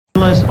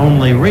medalist,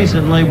 only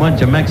recently went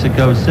to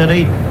Mexico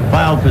City,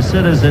 filed for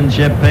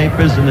citizenship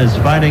papers, and is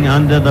fighting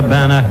under the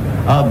banner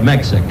of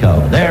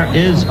Mexico. There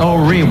is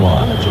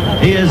Oriwa.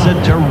 He is a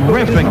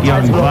terrific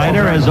young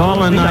fighter, as all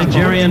the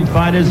Nigerian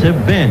fighters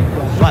have been.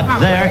 But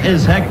there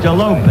is Hector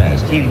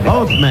Lopez.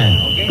 Both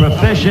men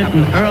proficient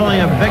in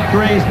earlier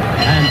victories,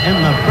 and in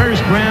the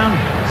first round,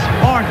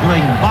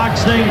 sparkling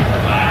boxing.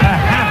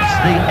 Perhaps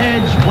the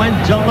edge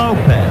went to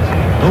Lopez,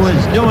 who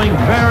is doing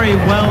very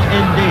well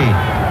indeed.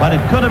 But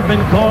it could have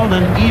been called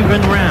an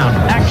even round.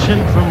 Action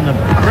from the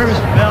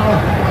first bell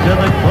to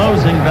the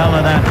closing bell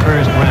of that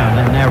first round.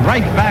 And they're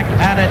right back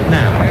at it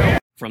now.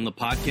 From the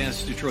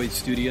Podcast Detroit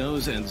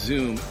studios and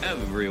Zoom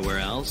everywhere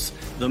else,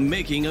 The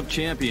Making of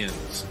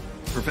Champions.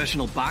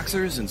 Professional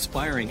boxers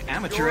inspiring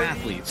amateur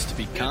athletes to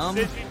become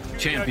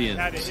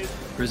champions.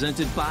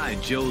 Presented by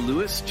Joe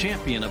Louis,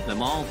 champion of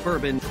them all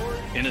bourbon,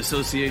 in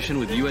association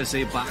with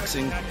USA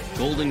Boxing,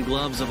 Golden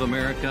Gloves of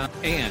America,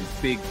 and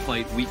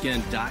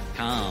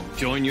BigFightWeekend.com.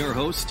 Join your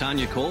hosts,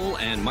 Tonya Cole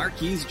and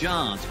Marquis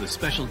Johns, with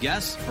special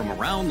guests from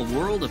around the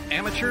world of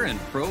amateur and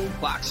pro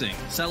boxing,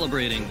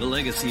 celebrating the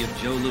legacy of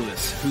Joe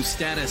Louis, whose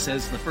status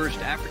as the first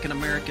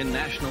African-American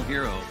national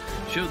hero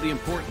showed the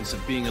importance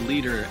of being a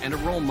leader and a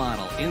role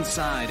model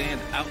inside and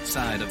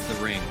outside of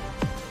the ring.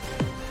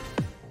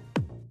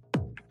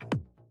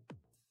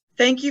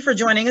 Thank you for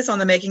joining us on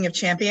The Making of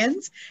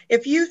Champions.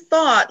 If you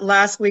thought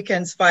last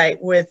weekend's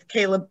fight with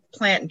Caleb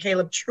Plant and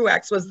Caleb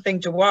Truax was the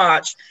thing to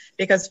watch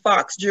because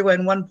Fox drew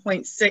in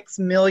 1.6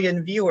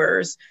 million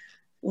viewers,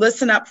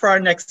 listen up for our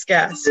next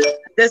guest.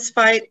 This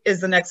fight is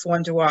the next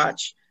one to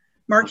watch.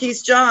 Marquis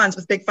Johns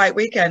with Big Fight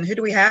Weekend. Who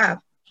do we have?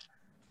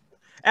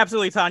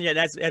 Absolutely, Tonya.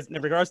 That's as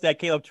in regards to that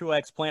Caleb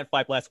Truax Plant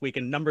fight last week,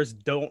 and numbers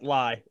don't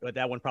lie, but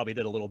that one probably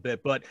did a little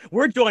bit. But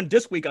we're joined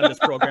this week on this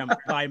program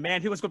by a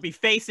man who is going to be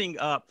facing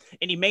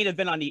any main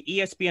event on the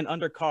ESPN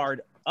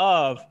undercard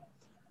of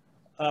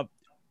all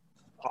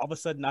of a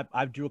sudden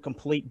I drew a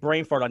complete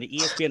brain fart on the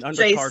ESPN undercard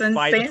Jason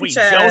fight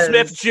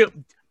Sanchez.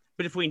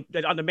 between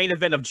on the main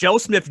event of Joe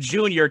Smith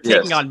Jr.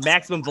 taking on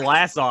Maximum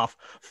Vlasov,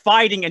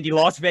 fighting in the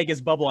Las Vegas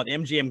bubble on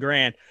MGM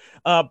Grand.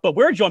 But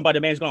we're joined by the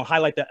man who's going to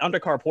highlight the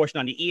undercard portion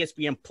on the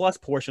ESPN Plus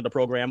portion of the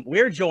program.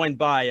 We're joined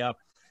by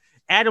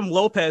Adam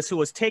Lopez,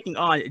 who is taking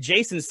on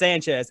Jason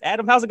Sanchez.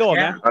 Adam, how's it going,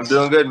 man? I'm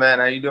doing good, man.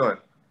 How you doing?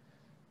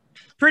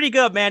 Pretty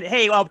good, man.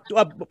 Hey,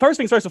 first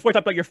things first, before we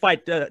talk about your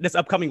fight this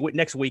upcoming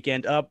next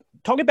weekend,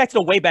 talking back to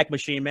the Wayback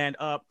Machine, man.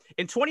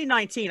 In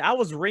 2019, I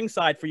was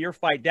ringside for your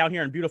fight down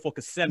here in beautiful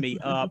Kissimmee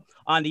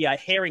on the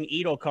Herring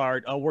Ito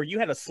card, where you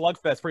had a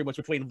slugfest pretty much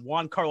between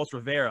Juan Carlos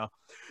Rivera.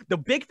 The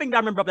big thing that I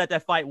remember about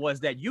that fight was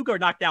that you got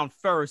knocked down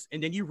first,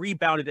 and then you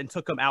rebounded and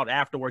took him out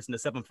afterwards in the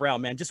 7th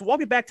round, man. Just walk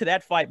me back to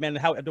that fight, man,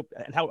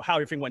 and how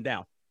everything went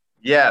down.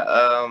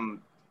 Yeah,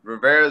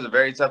 Rivera is a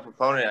very tough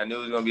opponent. I knew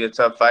it was going to be a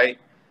tough fight.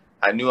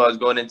 I knew I was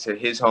going into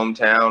his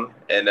hometown,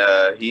 and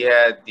he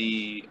had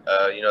the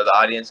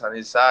audience on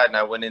his side, and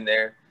I went in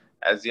there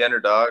as the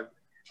underdog.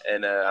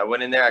 And I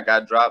went in there, I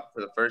got dropped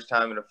for the first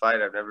time in a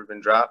fight. I've never been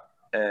dropped,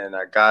 and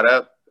I got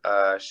up,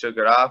 shook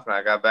it off, and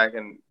I got back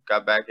in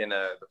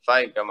the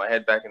fight, got my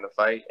head back in the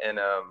fight, and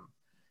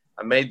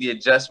I made the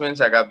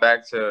adjustments. I got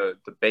back to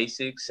the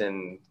basics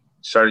and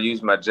started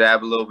using my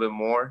jab a little bit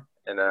more,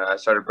 and I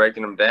started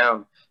breaking him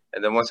down.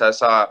 And then once I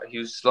saw he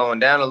was slowing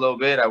down a little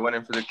bit, I went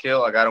in for the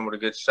kill. I got him with a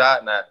good shot,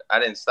 and I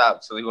didn't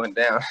stop till he went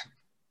down.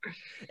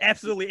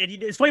 Absolutely. And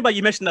it's funny about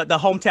you mentioned the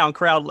hometown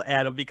crowd,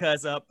 Adam,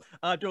 because there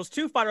was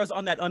 2 fighters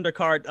on that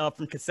undercard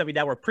from Kissimmee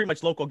that were pretty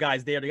much local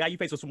guys there. The guy you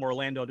faced was from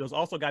Orlando. There was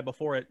also a guy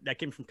before it that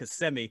came from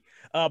Kissimmee.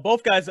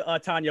 Both guys,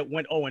 Tonya,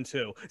 went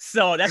 0-2.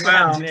 So that's what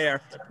happened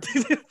there.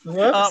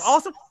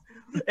 Also,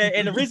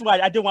 and the reason why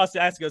I do want to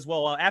ask you as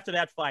well, after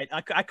that fight,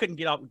 I couldn't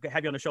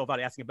have you on the show without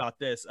asking about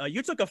this.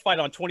 You took a fight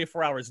on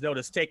 24 hours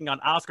notice, taking on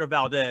Oscar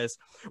Valdez,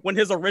 when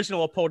his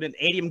original opponent,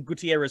 Adrian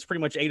Gutierrez, pretty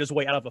much ate his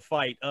way out of the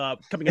fight,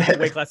 coming into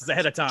weight classes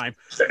ahead of time.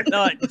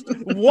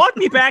 Walk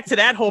me back to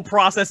that whole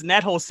process and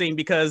that whole scene,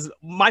 because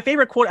my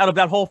favorite quote out of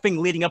that whole thing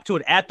leading up to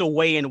it at the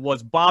weigh-in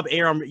was Bob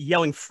Arum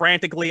yelling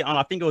frantically on,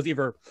 I think it was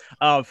either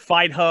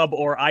Fight Hub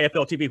or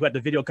IFL TV, who had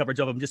the video coverage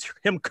of him, just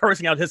him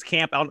cursing out his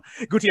camp,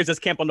 Gutierrez's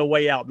camp on the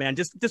way out, man.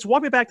 Just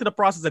walk me back to the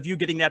process of you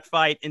getting that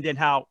fight and then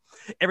how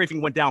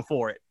everything went down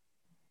for it.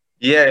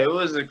 Yeah, it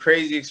was a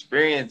crazy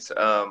experience.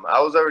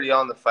 I was already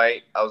on the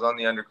fight. I was on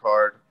the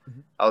undercard.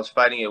 I was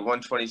fighting at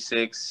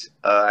 126.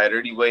 I had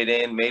already weighed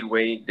in, made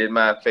weight, did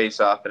my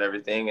face-off and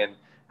everything. And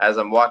as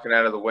I'm walking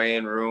out of the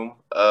weigh-in room,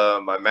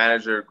 my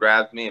manager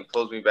grabbed me and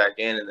pulls me back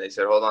in, and they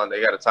said, hold on, they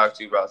got to talk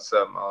to you about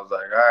something. I was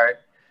like, all right.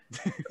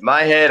 In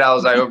my head, I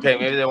was like, okay,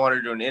 maybe they want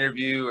to do an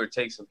interview or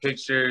take some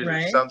pictures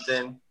or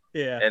something.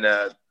 Yeah.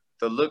 And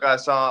the look I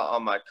saw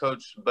on my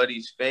coach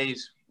buddy's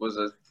face was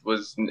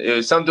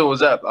something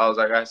was up. I was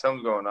like, all right,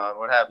 something's going on.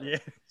 What happened? Yeah.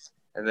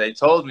 And they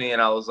told me,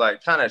 and I was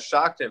like kind of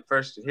shocked at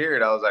first to hear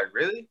it. I was like,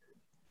 really?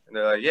 And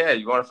they're like, yeah,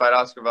 you want to fight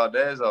Oscar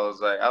Valdez? I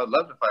was like, I would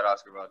love to fight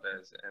Oscar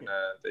Valdez. And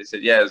they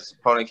said, yeah, his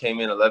opponent came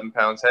in 11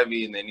 pounds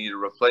heavy, and they need a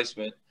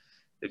replacement.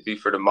 It'd be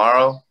for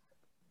tomorrow.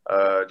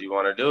 Do you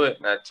want to do it?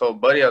 And I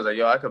told Buddy, I was like,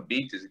 yo, I could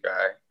beat this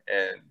guy.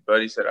 And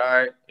Buddy said, all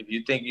right, if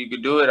you think you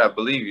could do it, I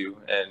believe you.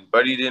 And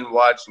Buddy didn't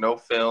watch no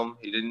film.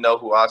 He didn't know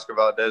who Oscar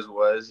Valdez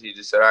was. He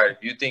just said, all right,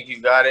 if you think you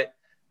got it,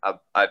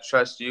 I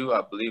trust you.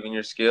 I believe in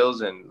your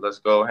skills, and let's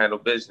go handle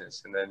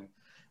business. And then,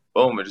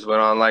 boom, it just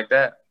went on like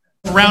that.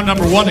 Round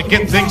number one to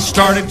get things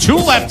started. 2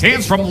 left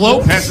hands from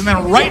Lopez and then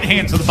a right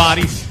hand to the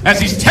body as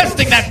he's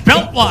testing that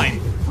belt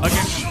line.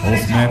 Against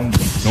both men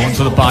going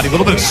to the body. A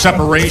little bit of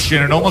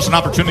separation and almost an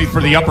opportunity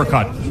for the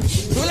uppercut.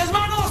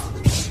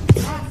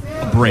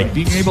 A break.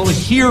 Being able to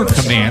hear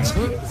commands.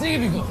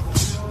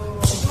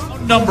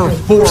 Number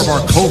 4 of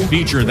our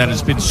co-feature that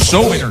has been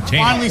so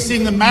entertaining. Finally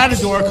seeing the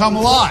Matador come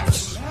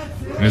alive.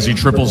 And as he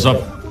triples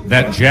up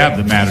that jab,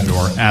 the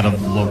Matador,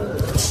 Adam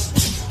Lopez.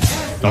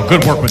 Oh,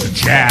 good work with the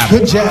jab.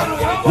 Good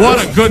jab. What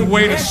a good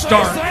way to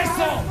start.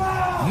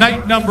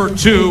 Night number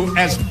 2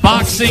 as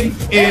boxing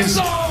is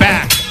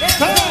back.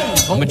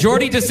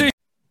 Majority decision.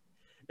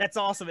 That's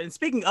awesome. And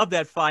speaking of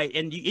that fight,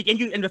 and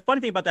the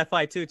funny thing about that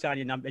fight too,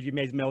 Tonya, as you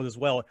may know as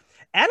well,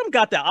 Adam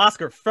got the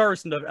Oscar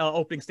first in the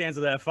opening stanza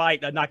of that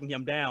fight, knocking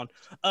him down.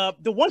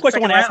 The one question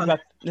I want to ask about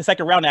in the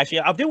second round,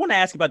 actually, I did want to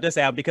ask about this,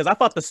 Adam, because I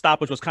thought the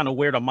stoppage was kind of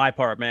weird on my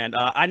part, man.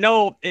 I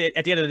know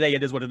at the end of the day,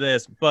 it is what it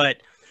is,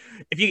 but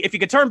if you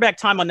could turn back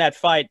time on that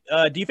fight,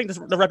 do you think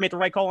the ref made the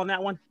right call on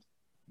that one?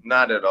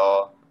 Not at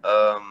all.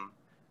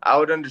 I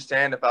would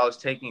understand if I was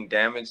taking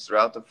damage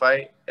throughout the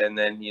fight and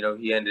then,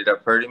 he ended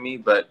up hurting me.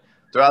 But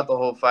throughout the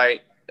whole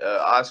fight,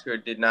 Oscar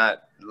did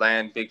not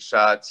land big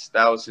shots.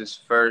 That was his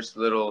first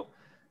little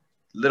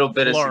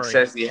bit of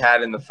success he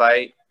had in the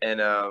fight. And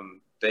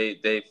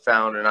they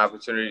found an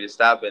opportunity to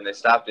stop it, and they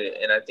stopped it.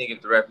 And I think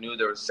if the ref knew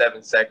there was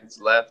 7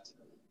 seconds left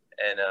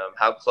and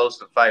how close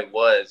the fight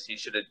was, he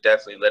should have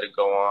definitely let it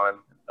go on.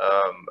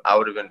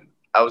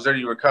 I was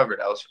already recovered.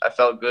 I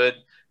felt good.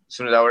 As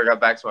soon as I would have got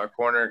back to my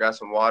corner, got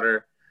some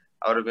water,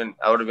 I would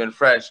have been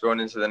fresh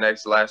going into the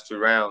last 2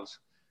 rounds.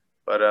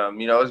 But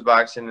it's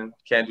boxing and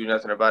can't do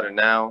nothing about it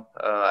now.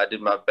 I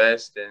did my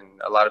best,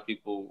 and a lot of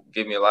people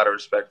give me a lot of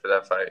respect for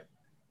that fight.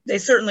 They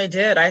certainly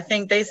did. I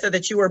think they said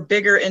that you were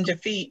bigger in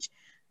defeat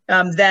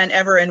than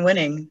ever in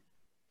winning.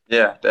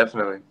 Yeah,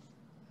 definitely.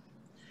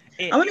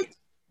 I want to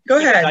go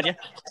ahead.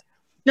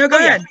 No, go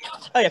ahead.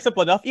 Oh, yeah,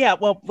 simple enough. Yeah,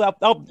 well,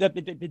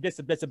 this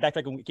is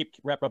backtrack and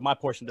wrap up my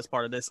portion of this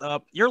part of this.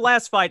 Your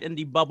last fight in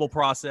the bubble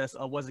process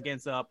was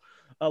against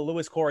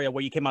Luis Correa,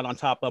 where you came out on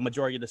top,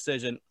 majority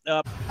decision.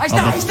 Of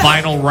the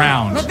final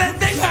round.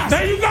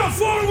 There you go,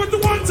 forward with the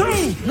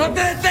 1-2. No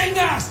te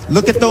detengas.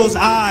 Look at those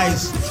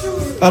eyes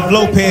of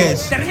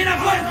Lopez. Termina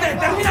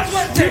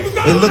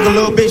fuerte. They look a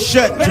little bit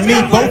shut. To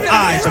me, both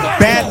eyes are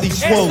badly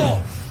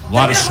swollen. A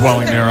lot of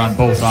swelling there on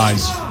both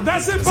eyes.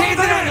 That's it. Sigue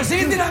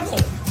tirando.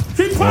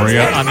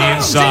 Correa on the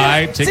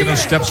inside, taking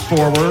those steps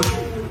forward.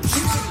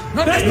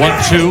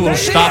 1-2, will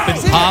stop and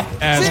pop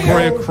as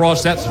Correa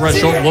crossed that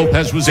threshold.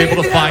 Lopez was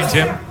able to find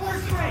him.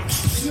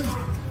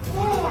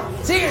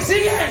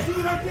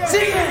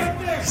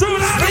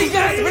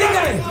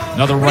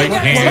 Another right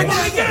hand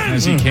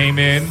as he came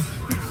in.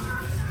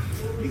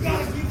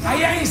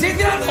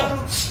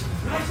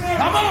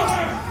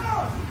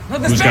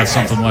 Who's got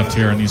something left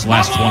here in these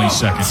last 20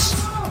 seconds?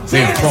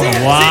 They have thrown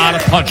a lot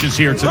of punches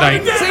here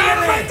tonight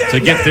to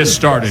get this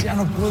started.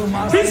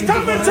 He's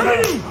coming to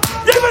you.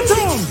 Give it to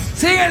him.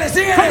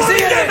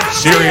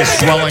 Serious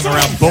swelling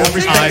around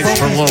both eyes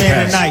for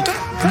Lopez.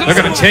 They're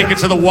going to take it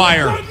to the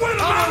wire.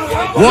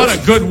 What a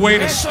good way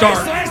to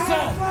start.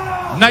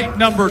 Night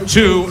number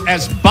 2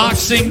 as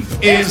boxing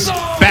is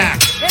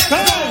back.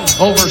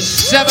 Over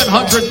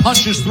 700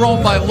 punches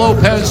thrown by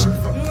Lopez.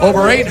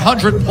 Over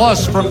 800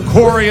 plus from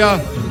Correa.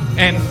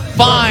 And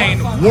fine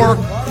work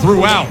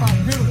throughout.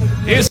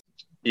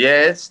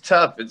 Yeah, it's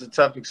tough. It's a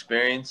tough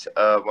experience.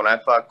 When I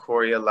fought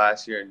Correa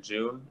last year in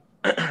June,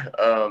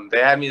 they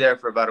had me there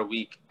for about a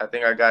week. I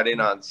think I got in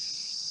on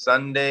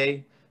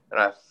Sunday, and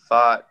I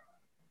fought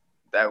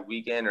that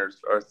weekend or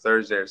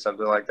Thursday or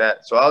something like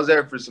that. So I was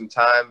there for some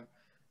time.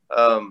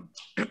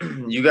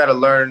 You got to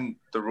learn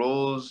the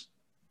rules.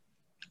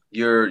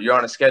 You're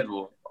on a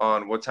schedule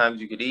on what times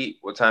you could eat,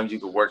 what times you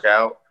could work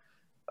out.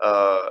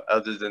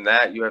 Other than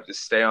that, you have to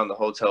stay on the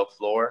hotel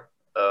floor.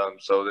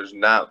 So there's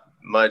not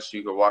much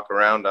you could walk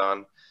around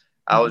on.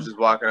 I was just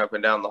walking up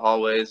and down the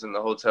hallways in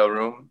the hotel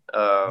room,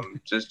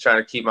 just trying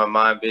to keep my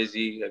mind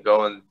busy,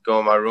 go in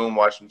my room,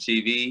 watch some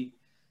TV.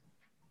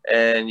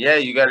 And yeah,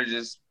 you got to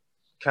just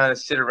kind of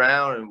sit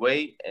around and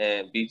wait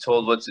and be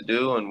told what to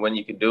do and when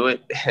you can do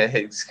it.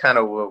 It's kind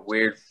of a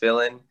weird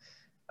feeling.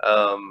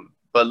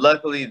 But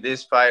luckily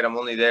this fight, I'm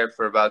only there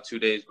for about 2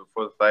 days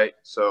before the fight,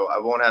 so I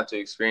won't have to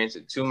experience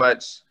it too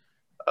much.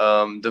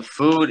 The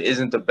food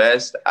isn't the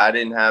best. I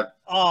didn't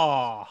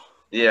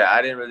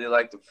really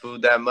like the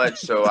food that much,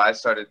 so I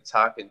started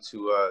talking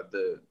to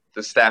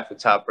the staff at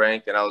Top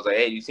Rank, and I was like,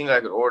 hey, do you think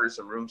I could order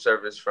some room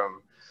service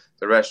from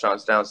the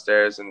restaurants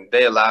downstairs? And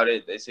they allowed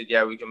it. They said,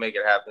 yeah, we can make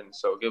it happen,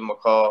 so give them a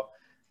call.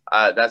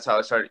 That's how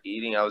I started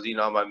eating. I was eating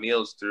all my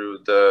meals through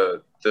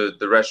the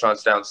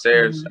restaurants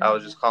downstairs. I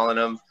was just calling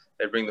them.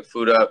 They bring the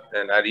food up,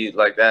 and I'd eat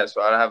like that.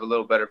 So I'd have a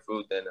little better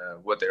food than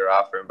what they were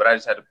offering. But I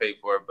just had to pay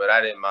for it. But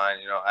I didn't mind.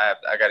 I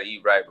got to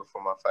eat right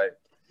before my fight.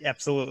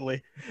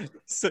 Absolutely.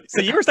 So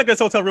you were stuck in this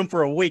hotel room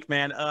for a week,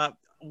 man.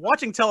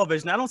 Watching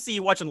television. I don't see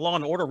you watching Law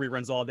and Order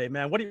reruns all day,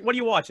 man. What are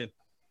you watching?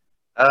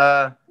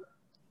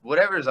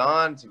 Whatever's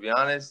on. To be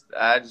honest,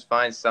 I just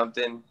find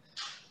something.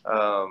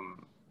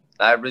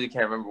 I really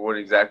can't remember what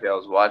exactly I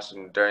was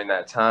watching during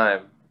that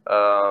time.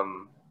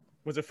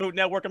 Was it Food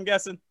Network, I'm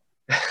guessing?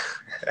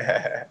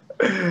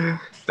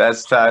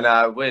 That's tough. No,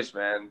 I wish,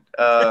 man.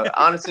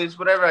 Honestly, it's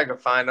whatever I could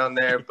find on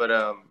there. But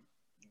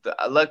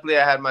luckily,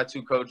 I had my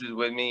 2 coaches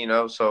with me,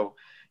 so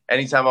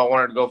anytime I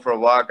wanted to go for a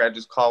walk, I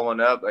just call one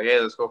up, like, hey,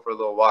 let's go for a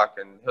little walk.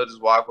 And he'll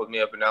just walk with me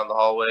up and down the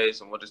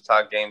hallways, and we'll just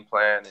talk game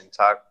plan and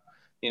talk,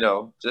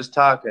 just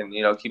talk and,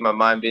 keep my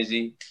mind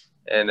busy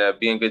and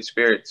be in good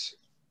spirits.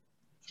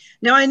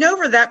 Now, I know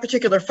for that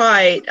particular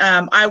fight,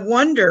 I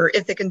wonder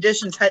if the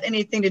conditions had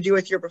anything to do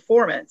with your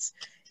performance.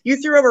 You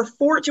threw over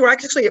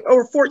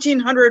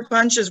 1,400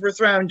 punches were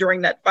thrown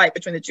during that fight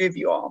between the two of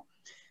you all.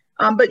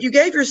 But you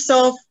gave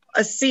yourself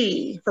a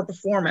C for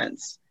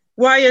performance.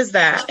 Why is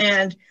that?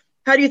 And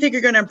how do you think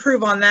you're going to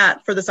improve on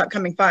that for this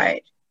upcoming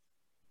fight?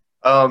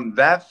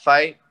 That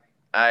fight,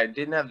 I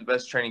didn't have the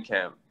best training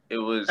camp. It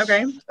was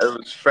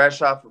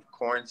fresh off of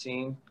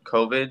quarantine,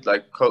 COVID.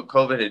 Like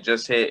COVID had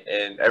just hit,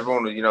 and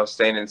everyone was,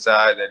 staying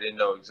inside. I didn't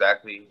know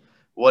exactly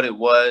what it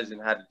was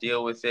and how to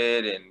deal with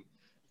it, and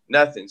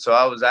nothing. So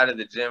I was out of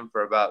the gym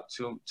for about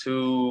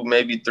two,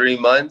 maybe 3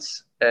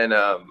 months, and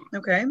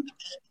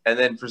and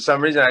then for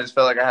some reason I just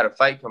felt like I had a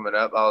fight coming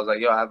up. I was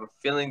like, I have a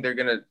feeling they're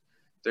gonna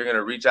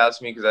reach out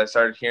to me because I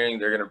started hearing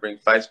they're gonna bring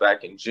fights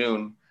back in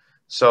June.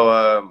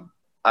 So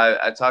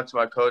I talked to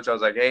my coach. I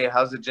was like, hey,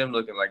 how's the gym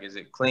looking? Like, is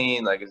it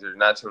clean? Like, is there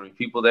not so many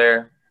people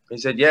there? He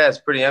said, yeah, it's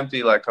pretty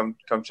empty. Like, come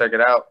check it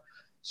out.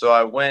 So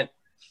I went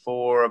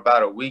for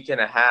about a week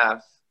and a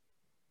half,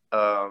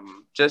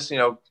 just,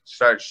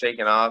 start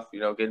shaking off,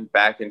 getting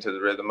back into the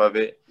rhythm of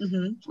it.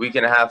 Mm-hmm. Week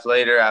and a half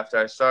later, after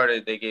I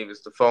started, they gave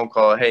us the phone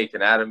call, hey,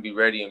 can Adam be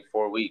ready in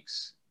 4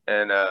 weeks?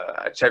 And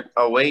I checked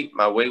my weight.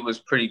 My weight was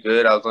pretty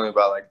good. I was only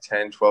about like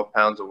 10, 12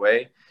 pounds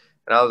away.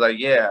 And I was like,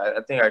 yeah,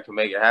 I think I can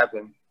make it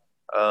happen.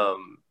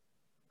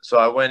 So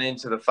I went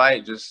into the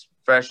fight just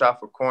fresh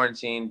off of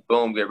quarantine,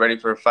 boom, get ready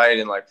for a fight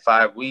in like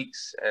 5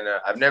 weeks. And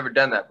I've never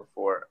done that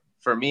before.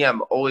 For me,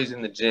 I'm always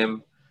in the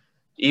gym.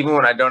 Even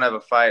when I don't have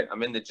a fight,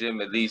 I'm in the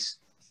gym at least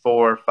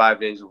 4 or 5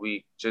 days a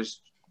week,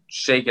 just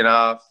shaking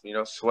off,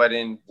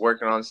 sweating,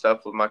 working on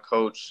stuff with my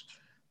coach.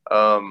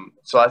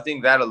 So I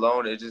think that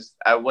alone,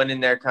 I went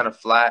in there kind of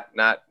flat,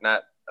 not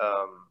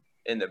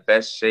in the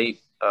best shape.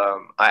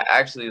 I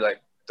actually,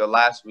 like, the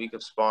last week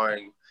of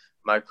sparring,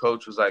 my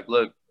coach was like,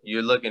 look,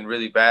 you're looking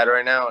really bad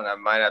right now, and I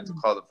might have to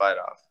call the fight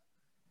off.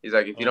 He's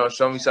like, if you don't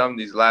show me something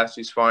these last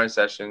 2 sparring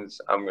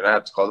sessions, I'm going to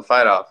have to call the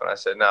fight off. And I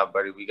said, nah,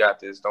 buddy, we got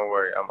this. Don't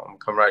worry. I'm going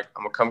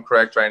to come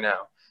correct right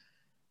now.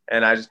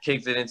 And I just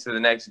kicked it into the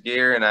next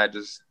gear, and I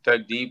just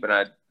dug deep, and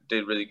I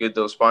did really good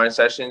those sparring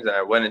sessions, and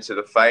I went into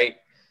the fight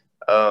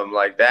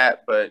like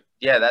that. But,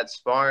 yeah, that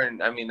sparring,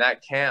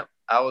 that camp,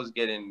 I wasn't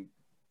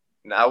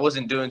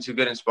doing too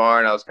good in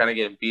sparring. I was kind of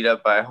getting beat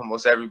up by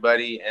almost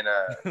everybody, and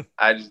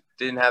I just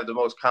didn't have the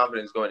most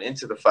confidence going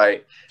into the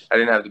fight. I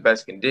didn't have the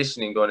best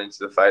conditioning going into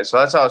the fight. So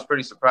that's why I was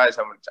pretty surprised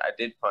how much I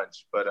did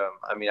punch. But,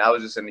 I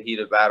was just in the heat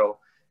of battle,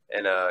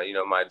 and,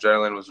 my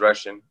adrenaline was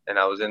rushing, and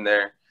I was in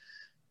there.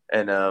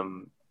 And,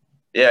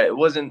 it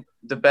wasn't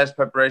the best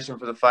preparation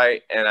for the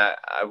fight, and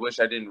I wish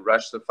I didn't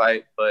rush the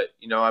fight. But,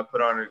 I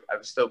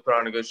still put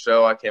on a good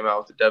show. I came out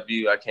with the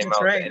W. I came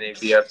out with the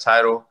NABF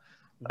title.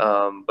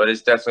 But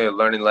it's definitely a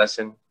learning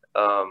lesson.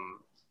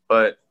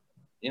 But,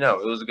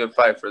 it was a good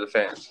fight for the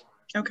fans.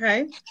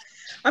 Okay.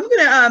 I'm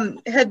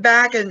going to head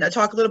back and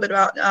talk a little bit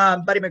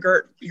about Buddy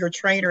McGirt, your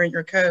trainer and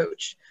your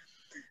coach.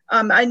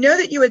 I know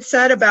that you had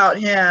said about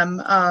him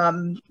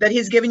that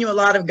he's given you a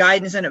lot of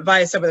guidance and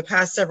advice over the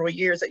past several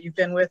years that you've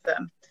been with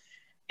him.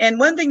 And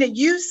one thing that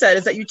you said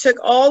is that you took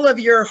all of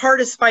your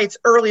hardest fights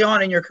early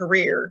on in your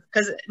career.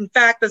 Because, in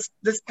fact,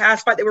 this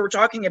past fight that we were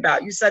talking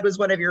about, you said was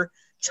one of your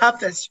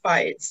toughest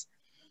fights.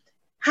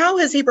 How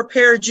has he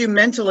prepared you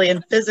mentally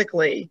and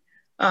physically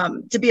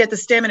to be at the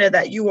stamina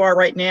that you are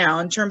right now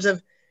in terms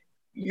of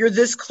you're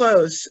this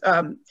close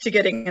to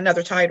getting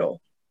another title?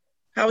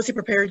 How has he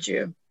prepared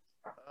you?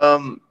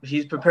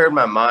 He's prepared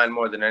my mind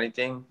more than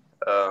anything.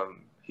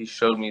 He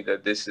showed me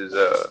that this is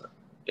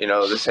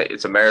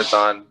it's a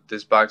marathon.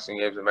 This boxing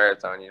game is a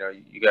marathon.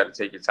 You got to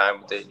take your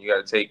time with it, and you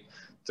got to take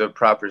the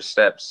proper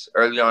steps.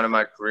 Early on in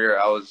my career,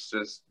 I was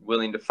just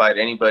willing to fight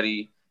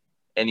anybody,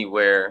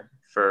 anywhere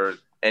for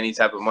any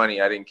type of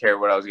money. I didn't care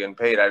what I was getting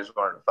paid. I just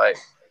wanted to fight.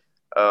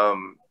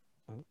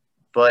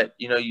 But,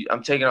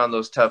 I'm taking on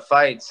those tough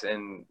fights,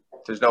 and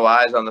there's no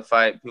eyes on the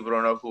fight. People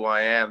don't know who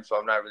I am, so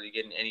I'm not really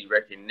getting any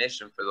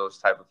recognition for those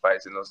type of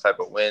fights and those type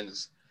of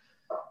wins.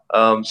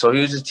 So he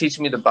was just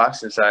teaching me the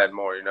boxing side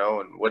more,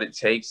 and what it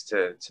takes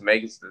to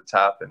make it to the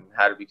top, and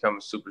how to become a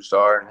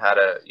superstar, and how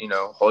to,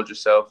 hold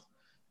yourself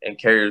and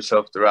carry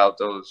yourself throughout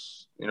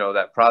those,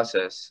 that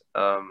process.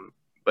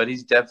 But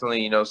he's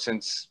definitely,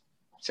 since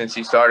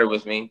he started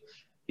with me,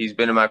 he's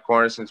been in my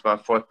corner since my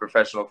 4th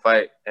professional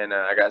fight, and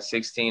I got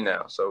 16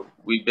 now. So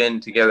we've been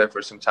together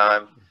for some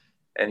time,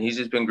 and he's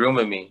just been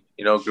grooming me,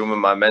 grooming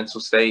my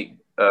mental state,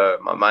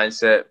 my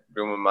mindset,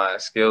 grooming my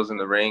skills in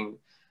the ring,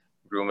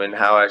 grooming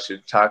how I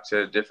should talk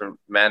to different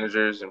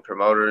managers and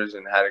promoters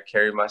and how to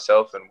carry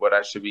myself and what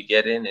I should be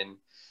getting. And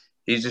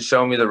he's just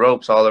showing me the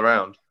ropes all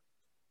around.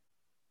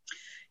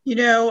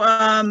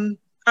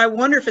 I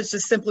wonder if it's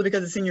just simply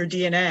because it's in your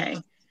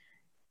DNA.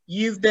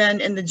 You've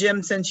been in the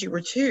gym since you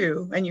were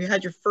 2, and you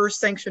had your first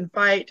sanctioned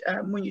fight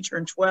when you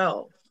turned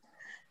 12.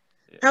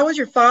 Yeah. How has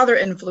your father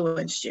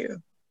influenced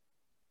you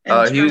in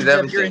terms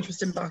of your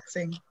interest in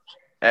boxing?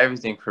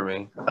 Everything for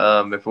me.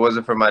 If it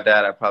wasn't for my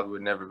dad, I probably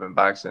would never have been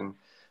boxing.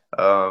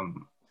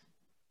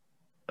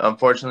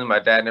 Unfortunately, my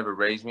dad never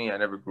raised me. I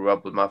never grew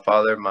up with my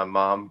father. My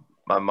mom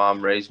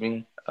raised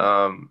me.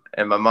 And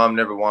my mom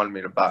never wanted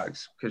me to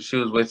box because she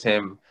was with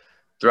him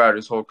throughout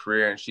his whole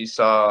career, and she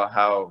saw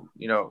how,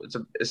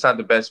 it's not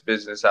the best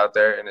business out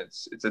there, and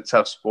it's a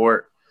tough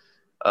sport.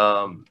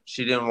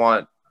 She didn't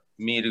want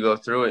me to go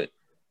through it.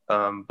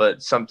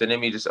 But something in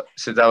me, just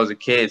since I was a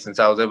kid, since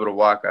I was able to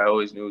walk, I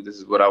always knew this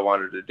is what I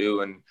wanted to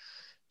do. And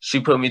she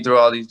put me through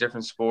all these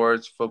different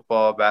sports,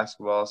 football,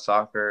 basketball,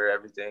 soccer,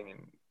 everything.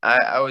 And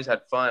I always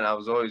had fun. I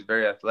was always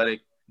very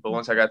athletic. But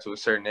once I got to a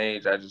certain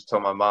age, I just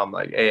told my mom,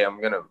 like, hey, I'm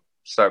going to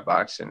start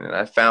boxing. And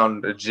I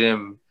found a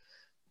gym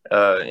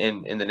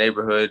in the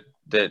neighborhood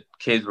that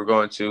kids were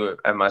going to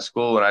at my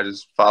school, and I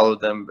just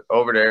followed them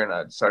over there, and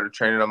I started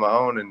training on my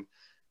own, and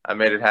I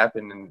made it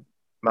happen. And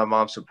my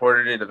mom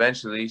supported it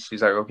eventually.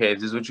 She's like, okay, if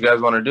this is what you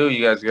guys want to do,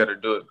 you guys got to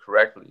do it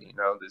correctly.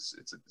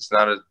 It's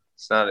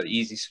not an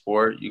easy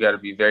sport. You got to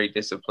be very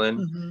disciplined.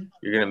 Mm-hmm.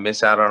 You're going to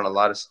miss out on a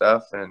lot of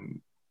stuff. And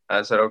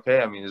I said,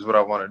 okay, this is what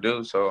I want to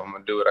do, so I'm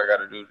going to do what I got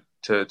to do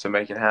to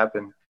make it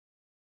happen.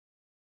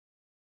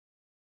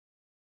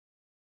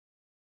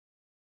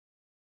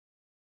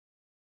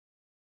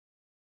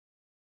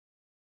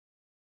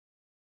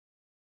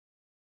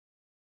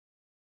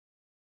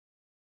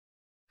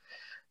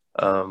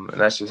 And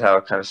that's just how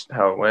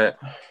it went.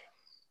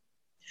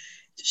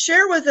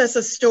 Share with us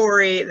a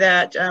story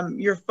that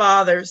your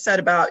father said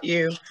about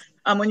you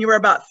when you were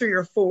about 3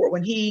 or 4,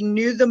 when he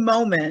knew the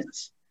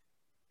moment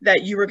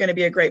that you were going to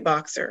be a great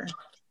boxer.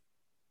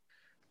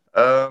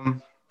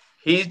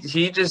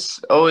 He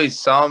just always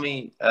saw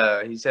me.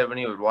 He said when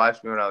he would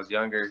watch me when I was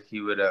younger, he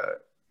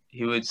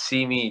would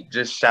see me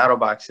just shadow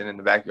boxing in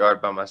the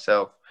backyard by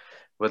myself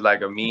with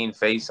like a mean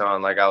face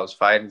on, like I was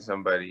fighting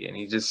somebody, and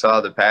he just saw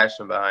the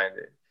passion behind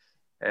it.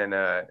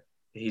 And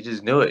he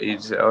just knew it. He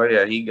just said, oh,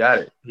 yeah, he got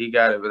it. He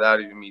got it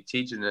without even me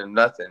teaching him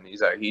nothing.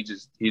 He's like, he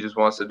just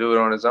wants to do it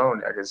on his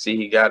own. I could see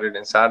he got it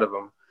inside of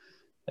him.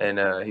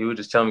 And he would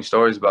just tell me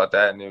stories about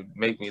that, and it would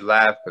make me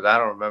laugh because I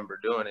don't remember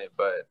doing it,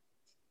 but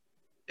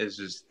it's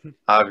just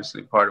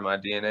obviously part of my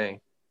DNA.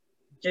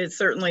 It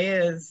certainly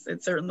is.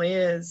 It certainly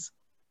is.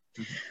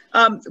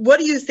 What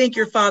do you think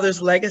your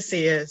father's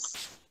legacy is?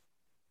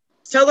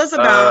 Tell us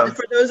about,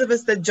 for those of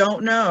us that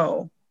don't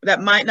know, that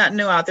might not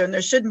know out there, and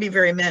there shouldn't be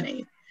very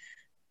many.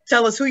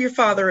 Tell us who your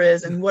father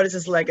is and what is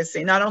his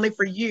legacy, not only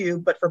for you,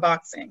 but for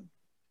boxing.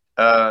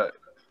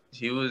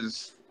 He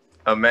was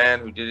a man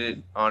who did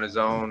it on his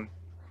own,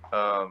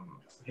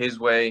 his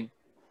way.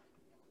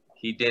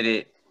 He did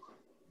it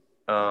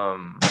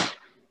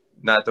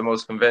not the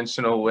most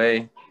conventional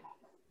way.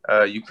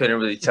 You couldn't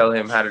really tell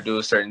him how to do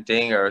a certain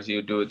thing, or he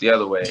would do it the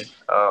other way.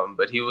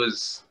 But he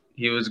was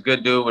a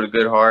good dude with a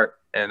good heart,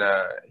 and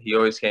he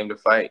always came to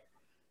fight.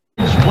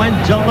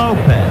 Went to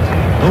Lopez,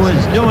 who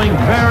is doing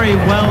very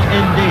well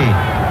indeed,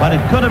 but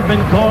it could have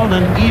been called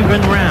an even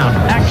round.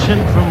 Action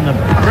from the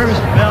first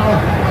bell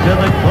to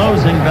the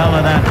closing bell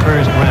of that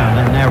first round,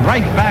 and they're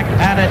right back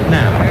at it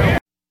now.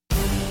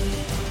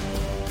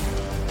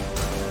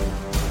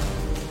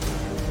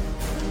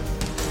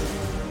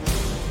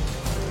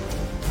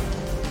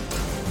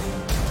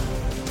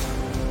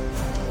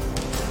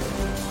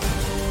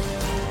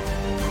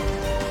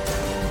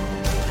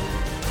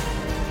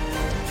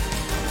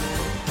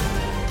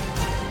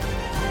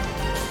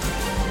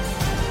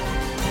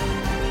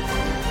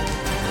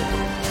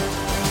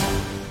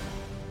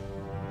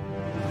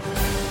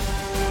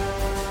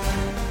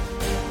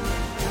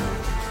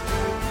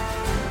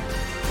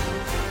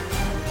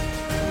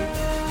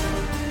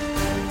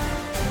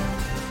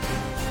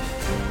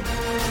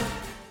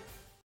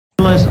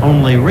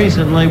 Only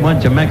recently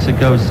went to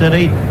Mexico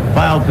City,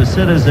 filed for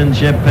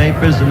citizenship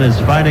papers, and is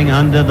fighting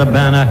under the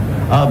banner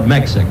of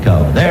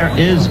Mexico. There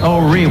is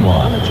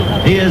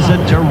Oriwa. He is a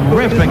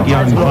terrific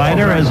young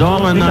fighter, as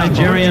all the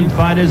Nigerian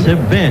fighters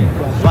have been.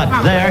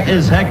 But there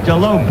is Hector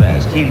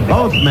Lopez.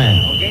 Both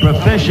men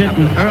proficient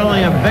in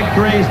earlier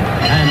victories,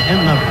 and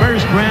in the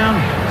first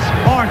round,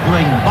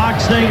 sparkling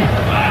boxing,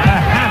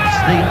 perhaps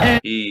the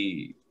end.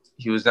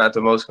 He was not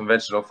the most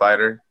conventional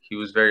fighter. He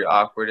was very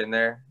awkward in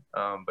there,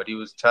 but he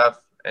was tough.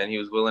 And he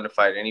was willing to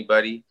fight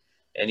anybody,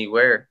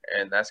 anywhere.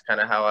 And that's kind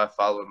of how I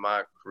followed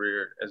my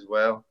career as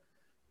well.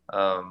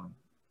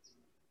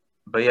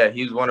 But yeah,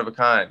 he was one of a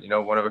kind,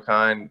 one of a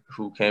kind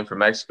who came from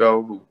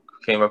Mexico, who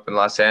came up in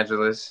Los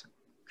Angeles.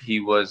 He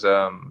was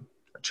a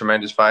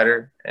tremendous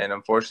fighter, and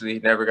unfortunately, he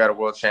never got a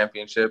world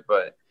championship,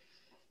 but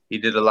he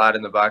did a lot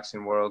in the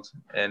boxing world,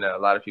 and a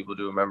lot of people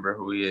do remember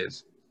who he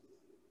is.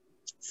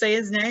 Say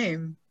his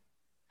name.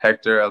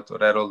 Hector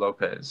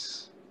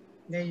Lopez.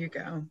 There you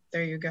go.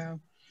 There you go.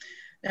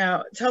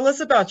 Now, tell us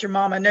about your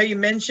mom. I know you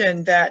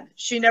mentioned that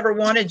she never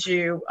wanted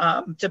you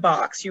to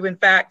box. You, in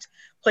fact,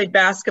 played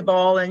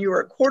basketball, and you were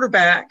a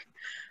quarterback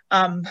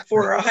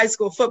for a high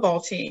school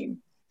football team.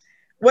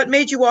 What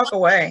made you walk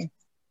away?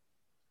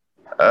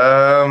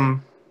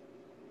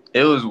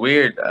 It was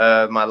weird.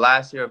 My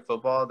last year of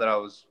football that I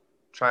was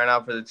trying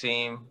out for the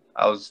team,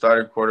 I was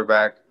starting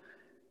quarterback.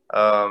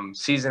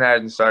 Season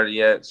hadn't started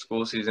yet.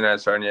 School season hadn't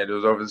started yet. It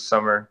was over the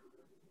summer.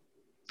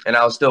 And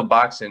I was still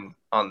boxing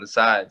on the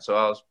side. So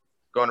I was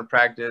going to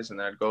practice, and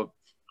then I'd go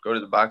to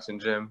the boxing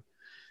gym.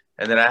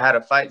 And then I had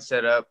a fight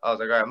set up. I was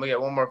like, all right, I'm going to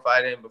get one more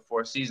fight in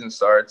before season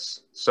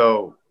starts.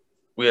 So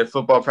we had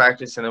football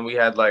practice, and then we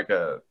had I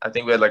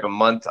think we had a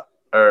month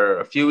or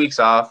a few weeks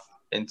off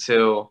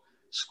until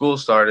school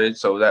started.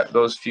 So that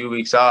those few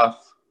weeks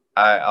off,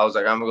 I was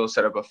like, I'm going to go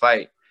set up a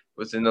fight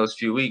within those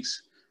few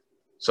weeks.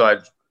 So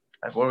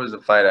where was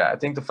the fight at? I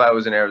think the fight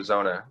was in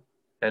Arizona.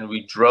 And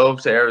we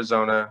drove to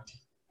Arizona.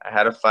 I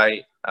had a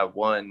fight. I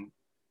won.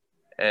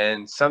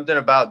 And something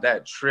about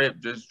that trip,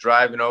 just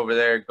driving over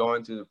there,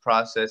 going through the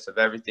process of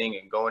everything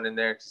and going in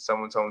there to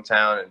someone's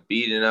hometown and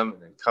beating them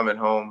and then coming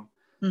home,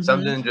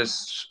 something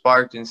just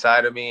sparked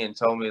inside of me and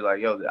told me, like,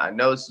 yo, I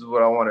know this is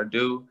what I want to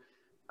do.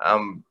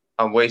 I'm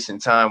wasting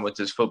time with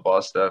this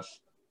football stuff.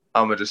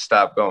 I'm going to just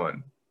stop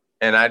going.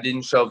 And I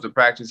didn't show up to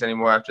practice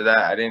anymore after that.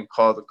 I didn't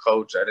call the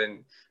coach. I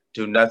didn't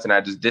do nothing.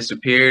 I just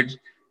disappeared,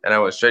 and I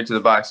went straight to the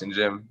boxing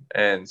gym.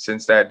 And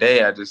since that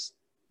day, I just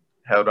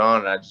held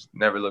on, and I just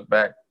never looked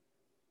back.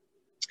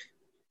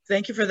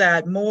 Thank you for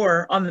that.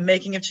 More on the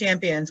Making of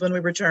Champions when we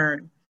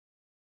return.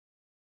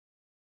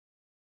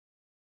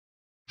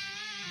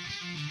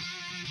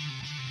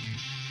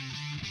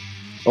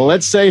 Well,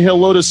 let's say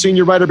hello to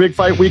senior writer,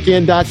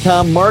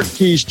 BigFightWeekend.com,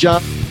 Marquis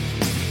John.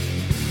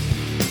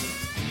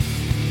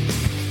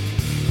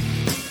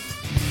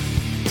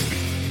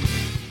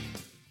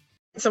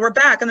 So we're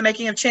back on the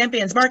Making of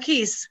Champions.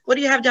 Marquis, what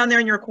do you have down there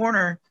in your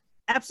corner?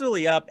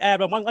 Absolutely.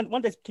 Adam,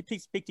 one day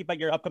speak to you about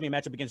your upcoming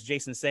matchup against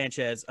Jason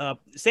Sanchez.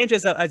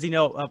 Sanchez, as you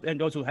know, and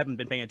those who haven't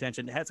been paying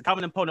attention, has a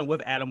common opponent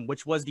with Adam,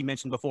 which was the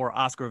mentioned before,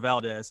 Oscar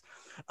Valdez.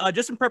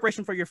 Just in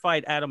preparation for your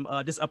fight, Adam,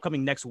 this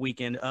upcoming next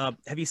weekend, have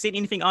you seen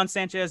anything on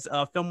Sanchez,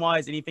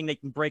 film-wise, anything that you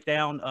can break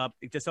down?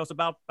 Just tell us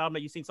about him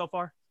that you've seen so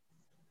far?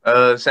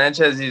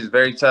 Sanchez, he's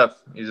very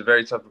tough. He's a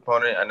very tough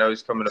opponent. I know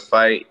he's coming to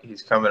fight.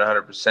 He's coming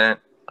 100%.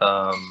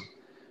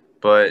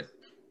 But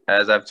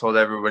as I've told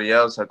everybody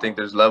else, I think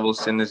there's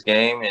levels in this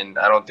game, and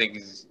I don't think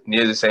he's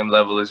near the same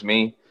level as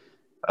me.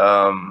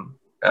 And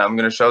I'm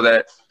going to show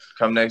that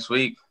come next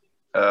week.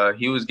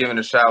 He was given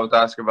a shot with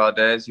Oscar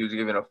Valdez. He was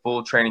given a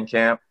full training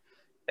camp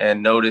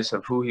and notice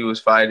of who he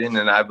was fighting,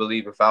 and I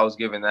believe if I was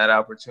given that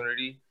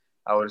opportunity,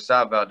 I would have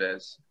stopped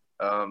Valdez.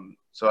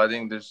 So I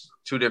think there's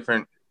two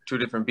different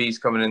beasts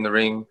coming in the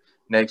ring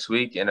next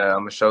week, and I'm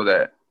going to show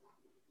that.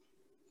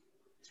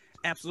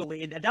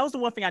 Absolutely, and that was the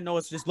one thing I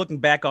noticed just looking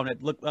back on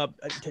it. Look,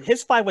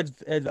 his fight with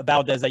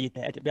Valdez,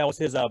 that was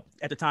his at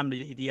the time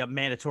the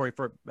mandatory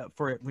for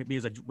he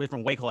was a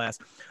different weight class.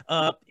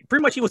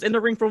 Pretty much he was in the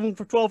ring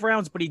for 12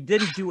 rounds, but he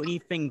didn't do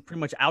anything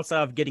pretty much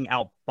outside of getting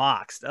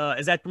outboxed.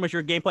 Is that pretty much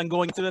your game plan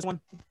going into this one?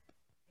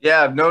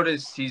 Yeah, I've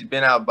noticed he's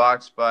been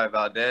outboxed by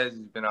Valdez.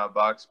 He's been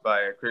outboxed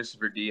by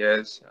Christopher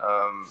Diaz.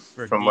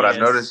 From what I've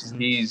noticed,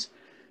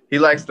 he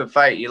likes to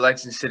fight. He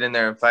likes to sit in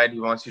there and fight. He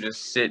wants you to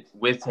sit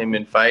with him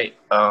and fight.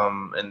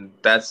 And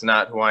that's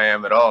not who I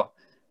am at all.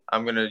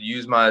 I'm going to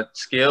use my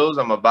skills.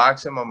 I'm going to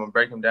box him. I'm going to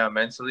break him down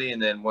mentally. And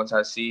then once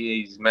I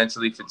see he's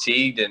mentally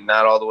fatigued and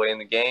not all the way in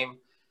the game,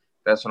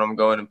 that's when I'm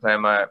going and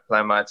plan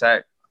my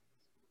attack.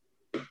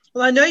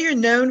 Well, I know you're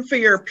known for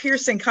your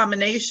piercing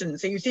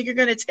combinations. So you think you're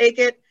going to take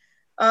it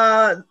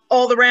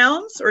all the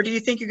rounds, or do you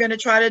think you're going to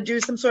try to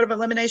do some sort of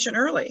elimination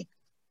early?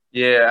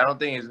 Yeah, I don't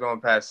think he's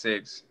going past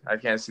 6. I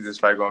can't see this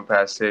fight going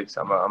past 6.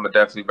 I'm gonna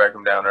definitely break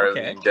him down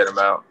early and get him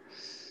out.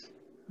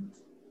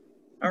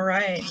 All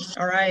right.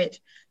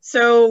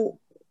 So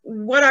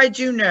what I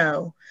do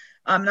know,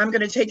 and I'm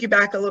going to take you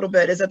back a little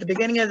bit, is at the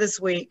beginning of this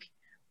week,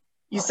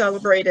 you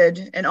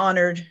celebrated and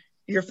honored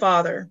your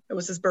father. It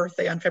was his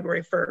birthday on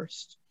February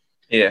 1st.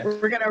 Yeah.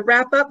 We're going to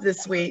wrap up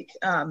this week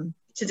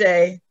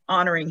today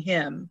honoring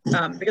him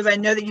because I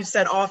know that you've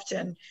said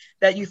often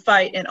that you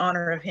fight in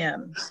honor of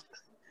him.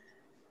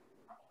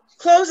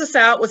 Close us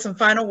out with some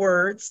final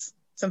words,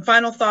 some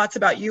final thoughts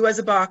about you as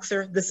a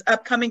boxer, this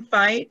upcoming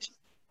fight.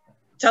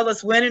 Tell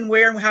us when and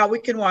where and how we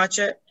can watch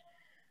it.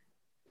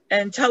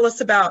 And tell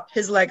us about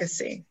his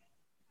legacy.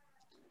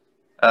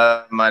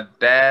 My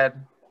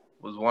dad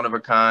was one of a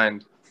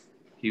kind.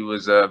 He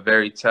was a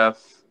very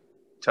tough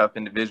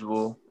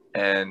individual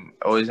and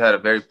always had a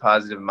very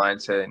positive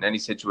mindset in any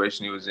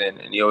situation he was in.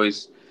 And he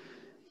always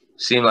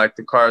seemed like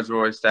the cards were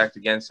always stacked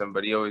against him,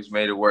 but he always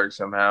made it work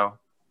somehow.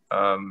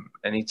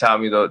 And he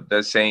taught me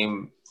the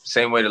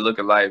same way to look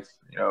at life.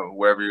 You know,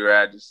 wherever you're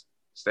at, just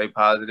stay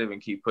positive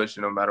and keep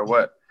pushing no matter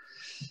what.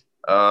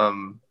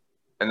 And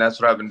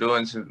that's what I've been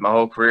doing since my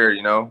whole career.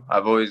 You know,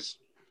 I've always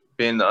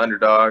been the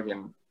underdog,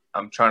 and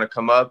I'm trying to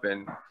come up,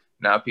 and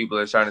now people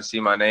are trying to see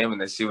my name and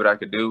they see what I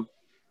could do.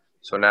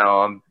 So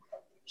now I'm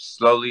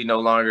slowly no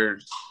longer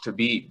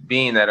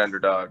being that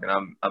underdog,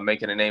 and I'm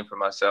making a name for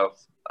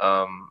myself.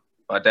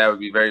 My dad would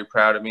be very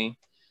proud of me,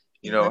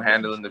 you know,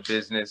 handling the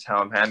business, how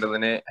I'm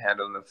handling it,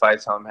 handling the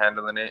fights, how I'm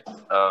handling it.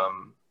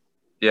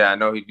 Yeah, I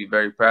know he'd be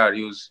very proud.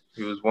 He was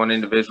one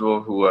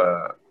individual who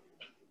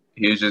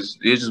he was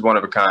just one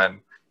of a kind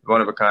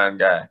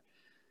guy.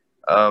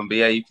 But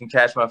yeah, you can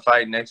catch my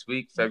fight next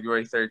week,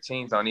 February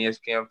 13th on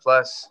ESPN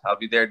Plus. I'll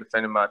be there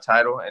defending my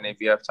title,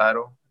 NABF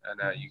title,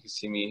 and you can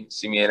see me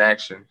in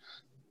action.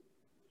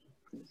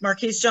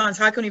 Marquis Johns,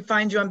 how can we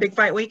find you on Big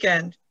Fight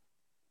Weekend?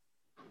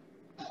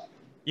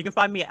 You can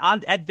find me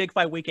at Big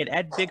Fight Weekend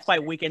at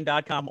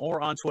bigfightweekend.com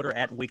or on Twitter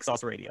at Weak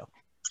Sauce Radio.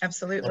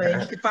 Absolutely.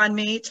 You can find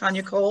me,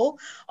 Tonya Cole,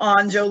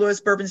 on Joe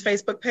Louis Bourbon's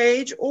Facebook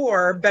page,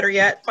 or better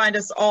yet, find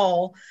us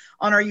all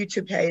on our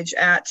YouTube page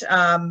at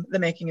The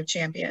Making of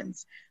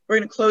Champions. We're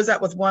going to close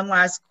out with one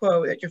last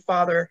quote that your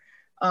father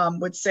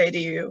would say to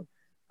you.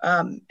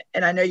 And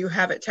I know you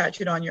have it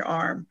tattooed on your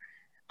arm.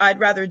 I'd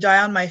rather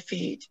die on my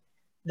feet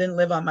than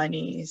live on my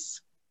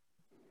knees.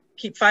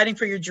 Keep fighting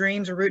for your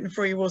dreams. We're rooting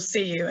for you. We'll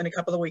see you in a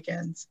couple of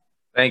weekends.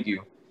 Thank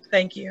you.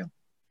 Thank you.